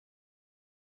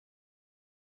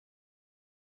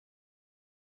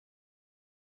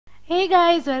Hey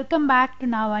guys, welcome back to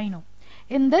Now I Know.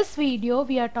 In this video,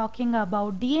 we are talking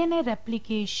about DNA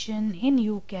replication in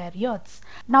eukaryotes.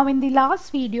 Now, in the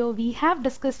last video, we have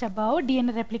discussed about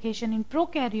DNA replication in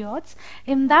prokaryotes.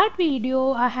 In that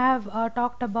video, I have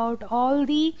talked about all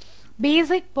the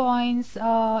basic points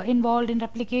involved in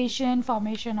replication,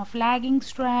 formation of lagging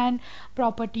strand,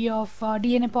 property of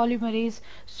DNA polymerase.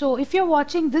 So if you're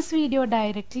watching this video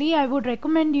directly, I would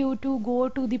recommend you to go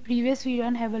to the previous video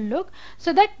and have a look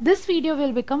so that this video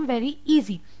will become very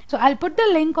easy. So I'll put the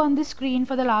link on the screen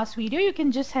for the last video. You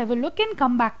can just have a look and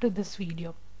come back to this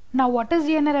video. Now, what is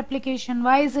DNA replication?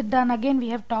 Why is it done? Again, we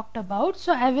have talked about.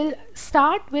 So I will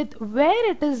start with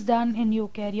where it is done in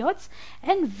eukaryotes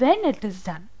and when it is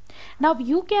done. Now,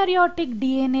 eukaryotic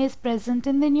DNA is present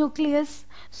in the nucleus,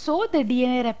 so the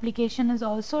DNA replication is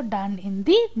also done in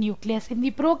the nucleus. In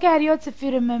the prokaryotes, if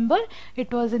you remember,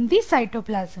 it was in the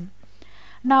cytoplasm.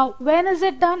 Now, when is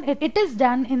it done? It is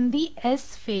done in the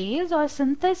S phase or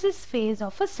synthesis phase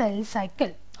of a cell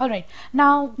cycle. Alright,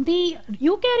 now the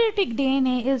eukaryotic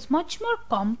DNA is much more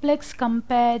complex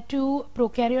compared to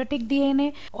prokaryotic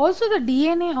DNA. Also, the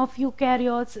DNA of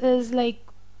eukaryotes is like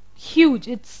huge.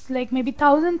 It's like maybe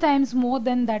 1,000 times more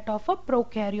than that of a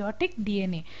prokaryotic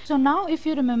DNA. So now if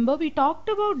you remember, we talked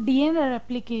about DNA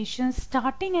replication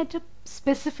starting at a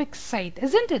specific site,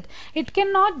 isn't it? It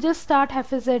cannot just start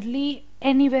haphazardly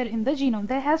anywhere in the genome.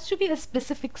 There has to be a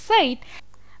specific site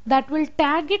that will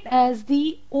tag it as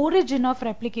the origin of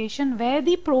replication, where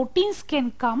the proteins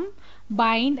can come,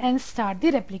 bind and start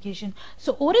the replication.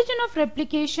 So origin of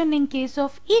replication in case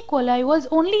of E. coli was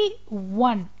only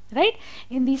one. Right?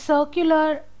 In the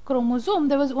circular chromosome,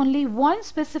 there was only one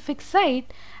specific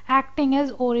site acting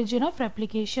as origin of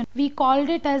replication. We called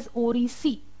it as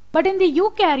ORIC. But in the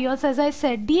eukaryotes, as I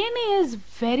said, DNA is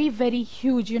very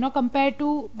huge, compared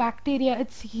to bacteria,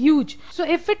 it's huge. So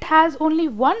if it has only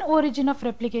one origin of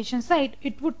replication site,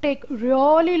 it would take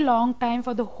really long time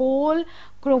for the whole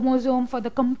chromosome, for the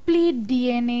complete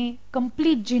DNA,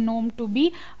 complete genome to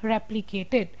be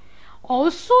replicated.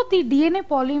 Also, the DNA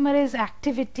polymerase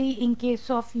activity in case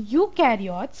of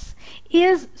eukaryotes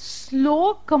is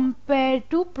slow compared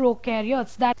to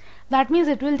prokaryotes. That means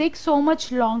it will take so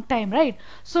much long time, right?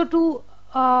 So to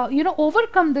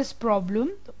overcome this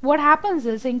problem, what happens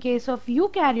is, in case of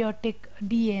eukaryotic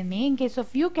DNA, in case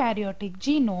of eukaryotic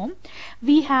genome,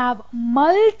 we have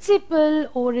multiple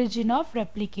origin of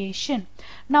replication.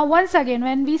 Now once again,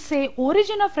 when we say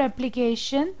origin of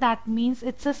replication, that means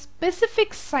it's a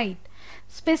specific site,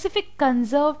 specific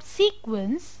conserved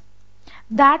sequence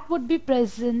that would be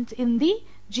present in the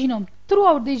genome.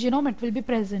 Throughout the genome it will be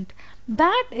present.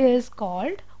 That is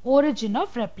called origin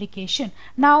of replication.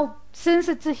 Now, since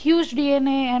it's a huge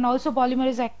DNA and also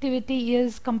polymerase activity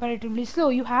is comparatively slow,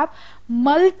 you have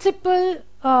multiple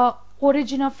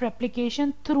origin of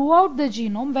replication throughout the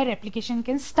genome where replication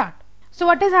can start. So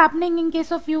what is happening in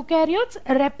case of eukaryotes?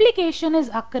 Replication is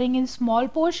occurring in small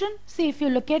portion. See, if you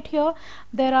look at here,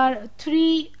 there are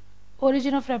 3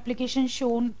 origin of replication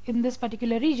shown in this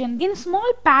particular region. In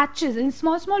small patches, in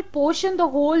small portion, the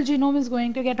whole genome is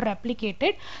going to get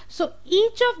replicated. So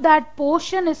each of that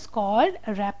portion is called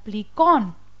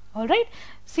replicon. Alright,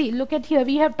 see, look at here,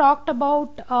 we have talked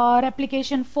about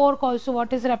replication fork also.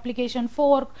 What is replication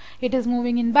fork? It is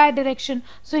moving in bidirection.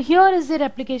 So here is the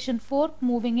replication fork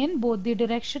moving in both the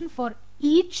direction for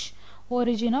each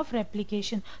origin of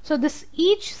replication. So this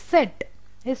each set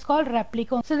is called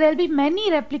replicon. So there will be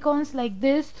many replicons like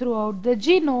this throughout the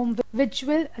genome which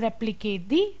will replicate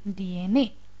the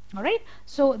DNA. Alright,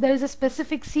 so there is a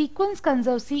specific sequence,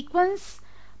 conserved sequence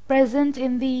present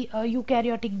in the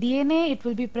eukaryotic DNA. It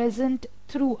will be present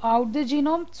throughout the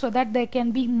genome so that there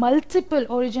can be multiple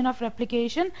origin of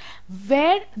replication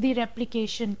where the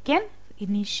replication can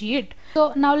initiate.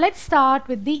 So now let's start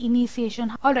with the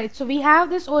initiation. Alright, so we have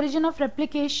this origin of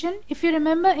replication. If you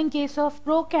remember, in case of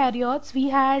prokaryotes, we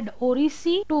had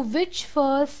ORIC, to which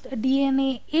first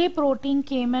DNA A protein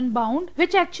came and bound,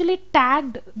 which actually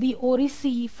tagged the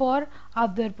ORIC for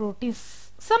other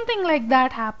proteins. Something like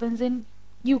that happens in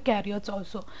eukaryotes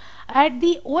also. At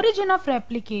the origin of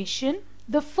replication,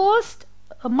 the first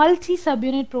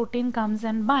multi-subunit protein comes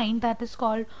and bind, that is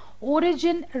called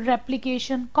origin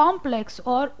replication complex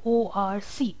or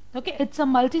ORC. Okay, it's a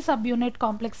multi-subunit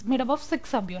complex made up of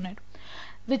 6 subunits,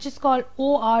 which is called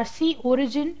ORC,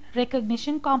 origin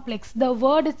recognition complex. The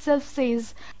word itself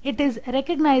says it is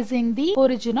recognizing the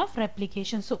origin of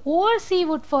replication. So ORC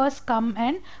would first come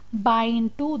and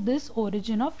bind to this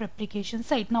origin of replication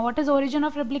site. Now what is origin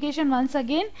of replication? Once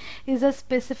again, is a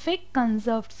specific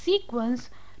conserved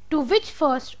sequence to which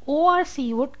first ORC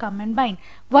would come and bind.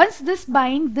 Once this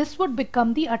bind, this would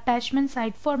become the attachment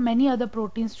site for many other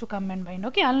proteins to come and bind.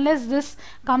 Okay, unless this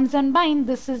comes and bind,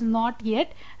 this is not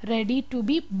yet ready to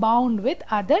be bound with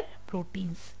other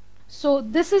proteins. So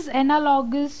this is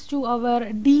analogous to our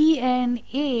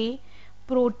DNA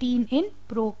protein in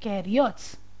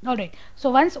prokaryotes. Alright,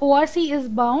 so once ORC is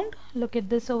bound, look at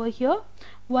this over here.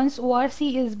 Once ORC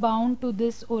is bound to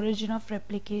this origin of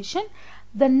replication,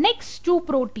 the next two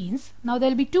proteins, now there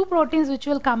will be two proteins which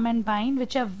will come and bind,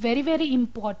 which are very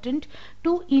important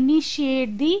to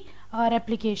initiate the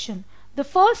replication. The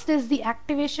first is the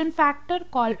activation factor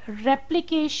called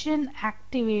replication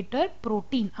activator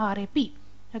protein, RAP.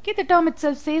 Okay, the term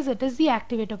itself says it is the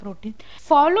activator protein,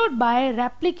 followed by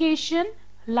replication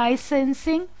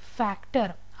licensing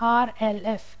factor,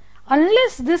 RLF.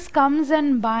 Unless this comes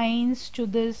and binds to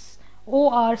this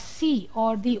ORC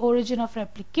or the origin of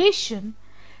replication,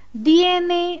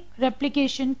 DNA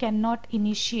replication cannot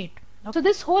initiate. So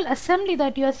this whole assembly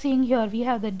that you are seeing here, we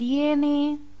have the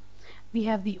DNA, we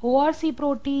have the ORC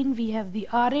protein, we have the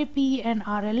RAP and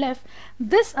RLF.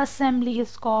 This assembly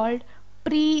is called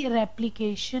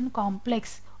pre-replication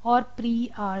complex or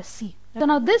pre-RC. So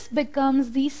now this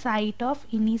becomes the site of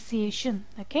initiation.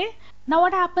 Okay, now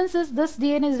what happens is this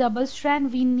DNA is double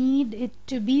strand, we need it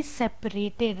to be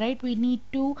separated, right? We need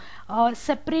to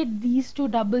separate these two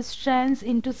double strands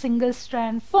into single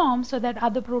strand form so that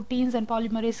other proteins and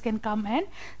polymerase can come and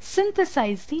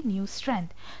synthesize the new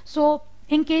strand. So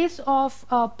in case of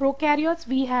prokaryotes,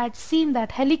 we had seen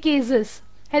that helicases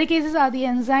are the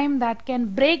enzyme that can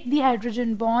break the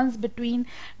hydrogen bonds between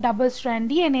double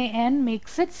strand DNA and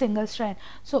makes it single strand.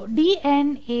 So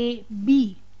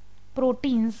DNAB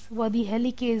proteins were the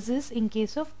helicases in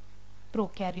case of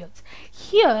prokaryotes.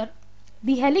 Here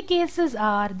the helicases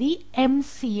are the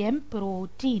MCM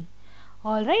protein.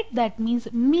 Alright, that means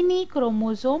mini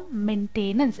chromosome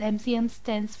maintenance. MCM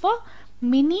stands for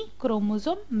mini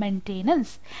chromosome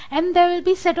maintenance, and there will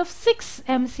be set of 6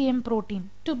 MCM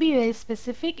protein. To be very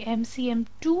specific,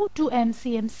 MCM2 to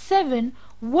MCM7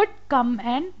 would come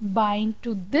and bind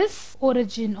to this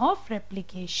origin of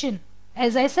replication.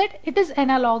 As I said, it is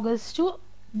analogous to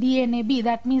DNAB.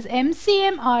 That means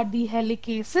MCM are the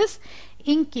helicases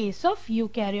in case of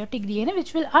eukaryotic DNA,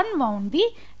 which will unwound the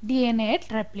DNA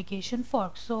at replication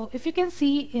fork. So if you can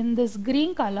see in this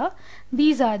green color,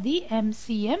 these are the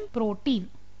MCM protein.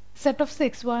 Set of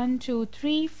 6, 1, 2,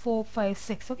 3, 4, 5,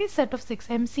 6. Okay, set of 6,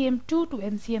 MCM2 to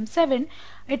MCM7.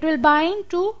 It will bind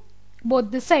to both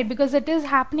the side because it is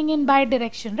happening in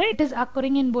bi-direction, right? It is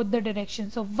occurring in both the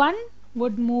directions. So one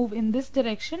would move in this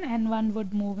direction and one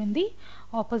would move in the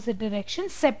opposite direction,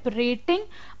 separating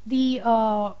the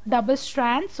double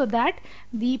strands so that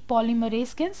the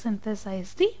polymerase can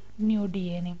synthesize the new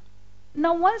DNA.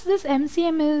 Now once this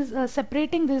MCM is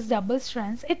separating these double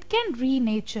strands, it can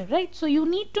renature, right? So you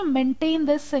need to maintain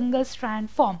this single strand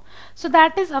form. So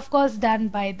that is of course done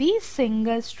by the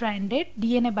single stranded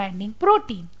DNA binding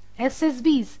protein,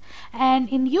 SSBs, and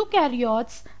in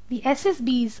eukaryotes the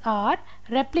SSBs are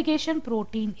replication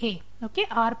protein A. Okay,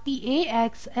 RPA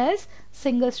acts as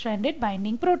single stranded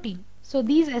binding protein. So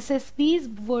these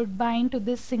SSBs would bind to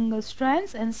this single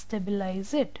strands and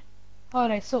stabilize it.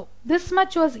 Alright, so this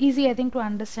much was easy, I think, to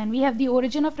understand. We have the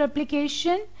origin of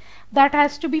replication that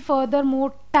has to be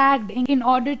furthermore tagged in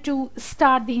order to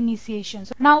start the initiation.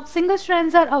 So now single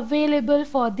strands are available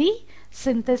for the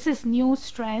synthesis, new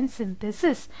strand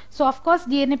synthesis. So of course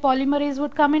DNA polymerase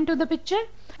would come into the picture.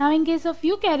 Now in case of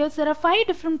eukaryotes, there are 5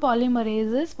 different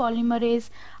polymerases: polymerase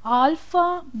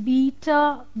alpha,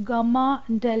 beta, gamma,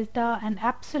 delta and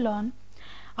epsilon,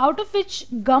 out of which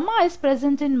gamma is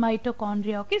present in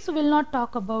mitochondria. Okay, so we'll not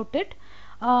talk about it,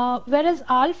 whereas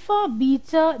alpha,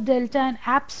 beta, delta and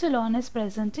epsilon is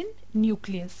present in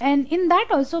nucleus, and in that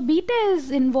also beta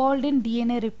is involved in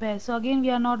DNA repair. So again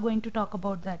we are not going to talk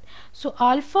about that. So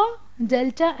alpha,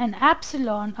 delta and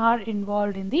epsilon are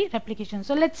involved in the replication.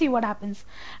 So let's see what happens.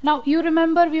 Now you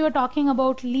remember we were talking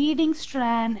about leading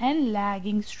strand and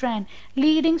lagging strand.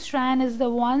 Leading strand is the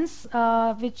ones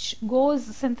which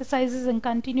synthesizes in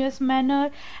continuous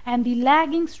manner, and the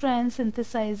lagging strand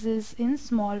synthesizes in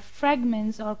small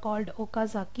fragments or called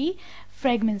Okazaki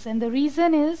fragments. And the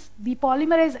reason is the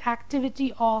polymerase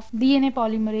activity of DNA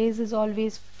polymerase is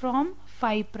always from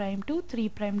 5' to 3'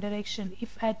 direction.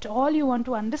 If at all you want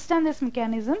to understand this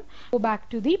mechanism, go back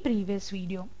to the previous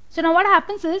video. So now what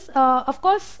happens is, of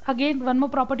course, again one more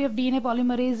property of DNA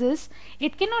polymerase is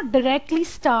it cannot directly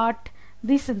start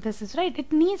the synthesis, right?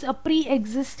 It needs a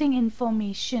pre-existing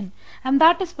information, and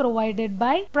that is provided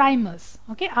by primers,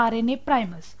 okay, RNA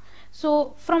primers.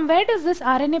 So from where does this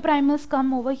RNA primers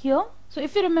come over here? So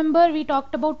if you remember, we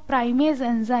talked about primase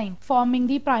enzyme forming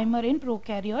the primer in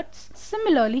prokaryotes.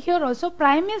 Similarly, here also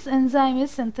primase enzyme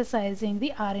is synthesizing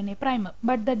the RNA primer.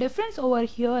 But the difference over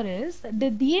here is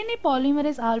the DNA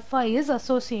polymerase alpha is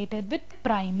associated with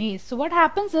primase. So what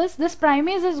happens is this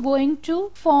primase is going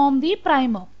to form the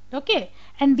primer. Okay,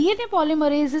 and DNA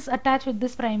polymerase is attached with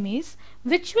this primase,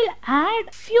 which will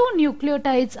add few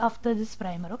nucleotides after this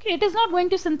primer. Okay, it is not going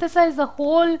to synthesize the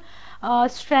whole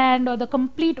strand or the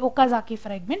complete Okazaki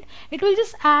fragment. It will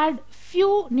just add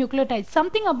few nucleotides,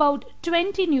 something about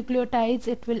 20 nucleotides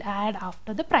it will add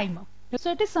after the primer.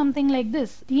 So it is something like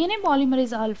this. DNA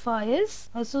polymerase alpha is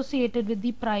associated with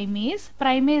the primase.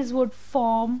 Primase would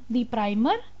form the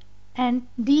primer, and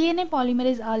DNA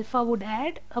polymerase alpha would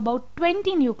add about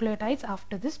 20 nucleotides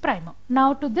after this primer.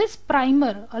 Now to this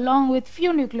primer, along with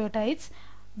few nucleotides,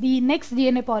 the next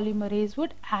DNA polymerase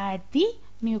would add the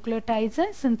nucleotides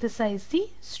and synthesize the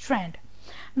strand.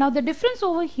 Now the difference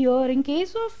over here, in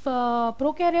case of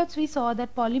prokaryotes, we saw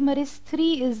that polymerase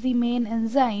 3 is the main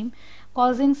enzyme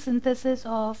causing synthesis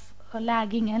of a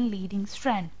lagging and leading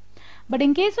strand. But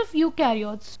in case of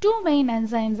eukaryotes, two main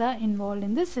enzymes are involved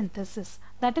in the synthesis,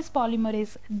 that is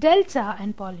polymerase delta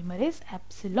and polymerase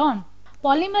epsilon.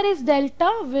 Polymerase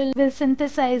delta will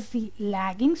synthesize the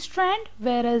lagging strand,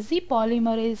 whereas the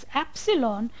polymerase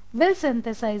epsilon will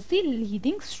synthesize the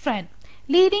leading strand.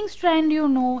 Leading strand, you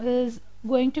know, is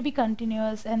going to be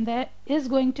continuous, and there is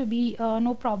going to be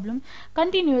no problem.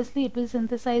 Continuously it will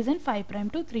synthesize in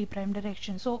 5' to 3'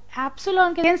 direction. So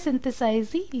epsilon can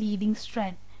synthesize the leading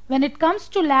strand. When it comes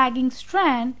to lagging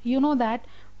strand, you know that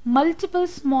multiple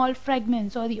small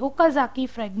fragments or the Okazaki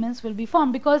fragments will be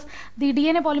formed, because the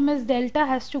DNA polymerase delta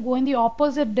has to go in the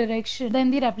opposite direction than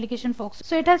the replication fork.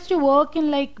 So it has to work in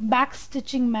like back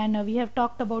stitching manner. We have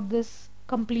talked about this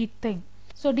complete thing.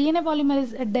 So DNA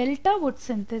polymerase delta would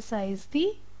synthesize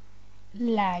the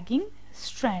lagging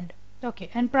strand.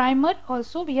 Okay, and primer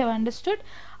also we have understood.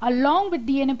 Along with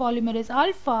DNA polymerase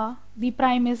alpha, the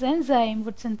primase enzyme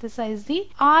would synthesize the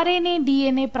RNA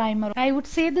DNA primer. I would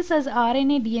say this as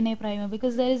RNA DNA primer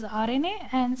because there is RNA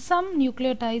and some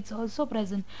nucleotides also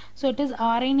present. So it is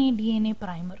RNA DNA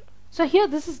primer. So here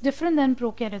this is different than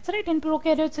prokaryotes, right? In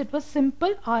prokaryotes it was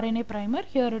simple RNA primer.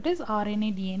 Here it is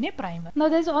RNA DNA primer. Now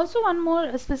there's also one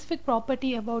more specific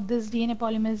property about this DNA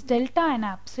polymerase delta and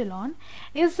epsilon,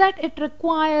 is that it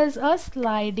requires a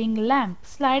sliding lamp.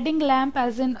 Sliding lamp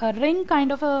as in a ring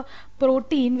kind of a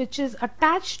protein which is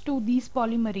attached to these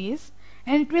polymerase,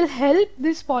 and it will help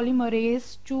this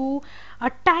polymerase to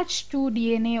attach to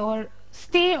DNA or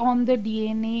stay on the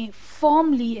DNA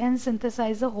firmly and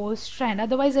synthesize the whole strand.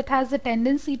 Otherwise it has a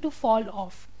tendency to fall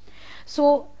off.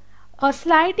 So a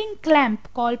sliding clamp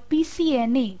called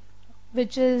PCNA,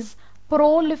 which is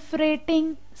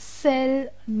proliferating cell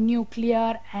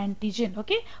nuclear antigen.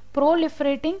 Okay,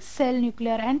 proliferating cell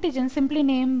nuclear antigen, simply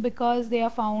named because they are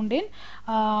found in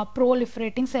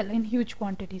proliferating cell in huge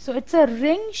quantity. So it's a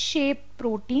ring shaped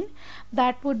protein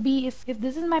that would be, if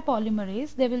this is my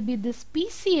polymerase, there will be this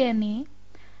PCNA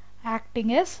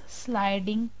acting as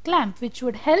sliding clamp, which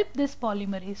would help this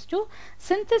polymerase to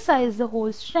synthesize the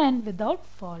whole strand without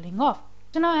falling off.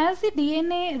 So now as the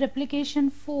DNA replication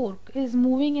fork is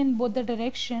moving in both the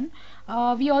direction,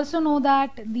 we also know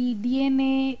that the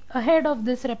DNA ahead of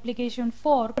this replication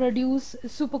fork produce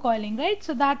supercoiling, right?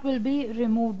 So that will be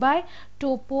removed by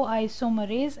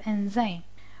topoisomerase enzyme.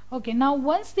 Okay, now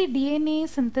once the DNA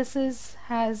synthesis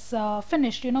has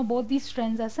finished, you know, both these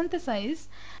strands are synthesized,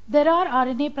 there are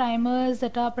RNA primers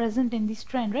that are present in the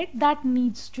strand, right? That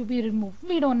needs to be removed.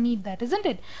 We don't need that, isn't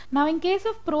it? Now in case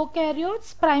of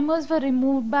prokaryotes, primers were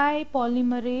removed by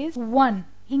polymerase 1.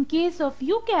 In case of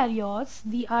eukaryotes,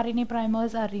 the RNA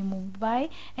primers are removed by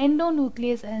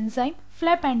endonuclease enzyme,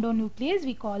 flap endonuclease,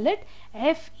 we call it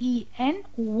FEN1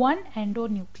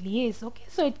 endonuclease. Okay,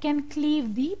 so it can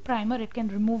cleave the primer, it can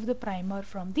remove the primer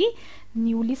from the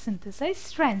newly synthesized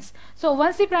strands. So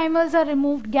once the primers are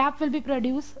removed, gap will be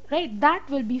produced, right? That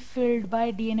will be filled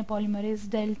by DNA polymerase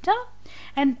delta,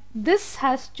 and this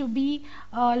has to be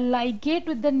ligate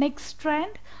with the next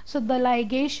strand. So the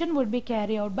ligation would be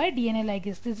carried out by DNA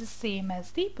ligase. This is same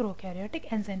as the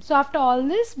prokaryotic enzyme. So after all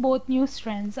this, both new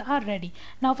strands are ready.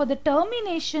 Now for the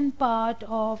termination part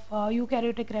of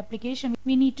eukaryotic replication,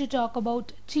 we need to talk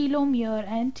about telomere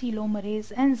and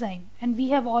telomerase enzyme, and we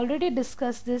have already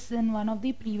discussed this in one of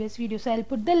the previous videos. So I'll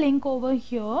put the link over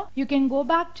here. You can go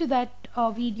back to that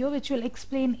video which will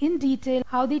explain in detail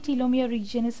how the telomere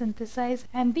region is synthesized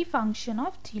and the function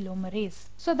of telomerase.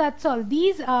 So that's all.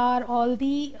 These are all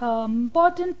the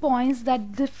important points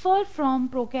that differ from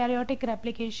prokaryotic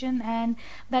replication and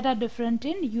that are different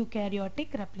in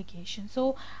eukaryotic replication.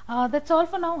 So the that's all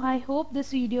for now. I hope this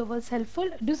video was helpful.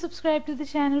 Do subscribe to the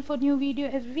channel for new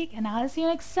video every week, and I'll see you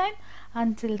next time.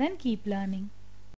 Until then, keep learning.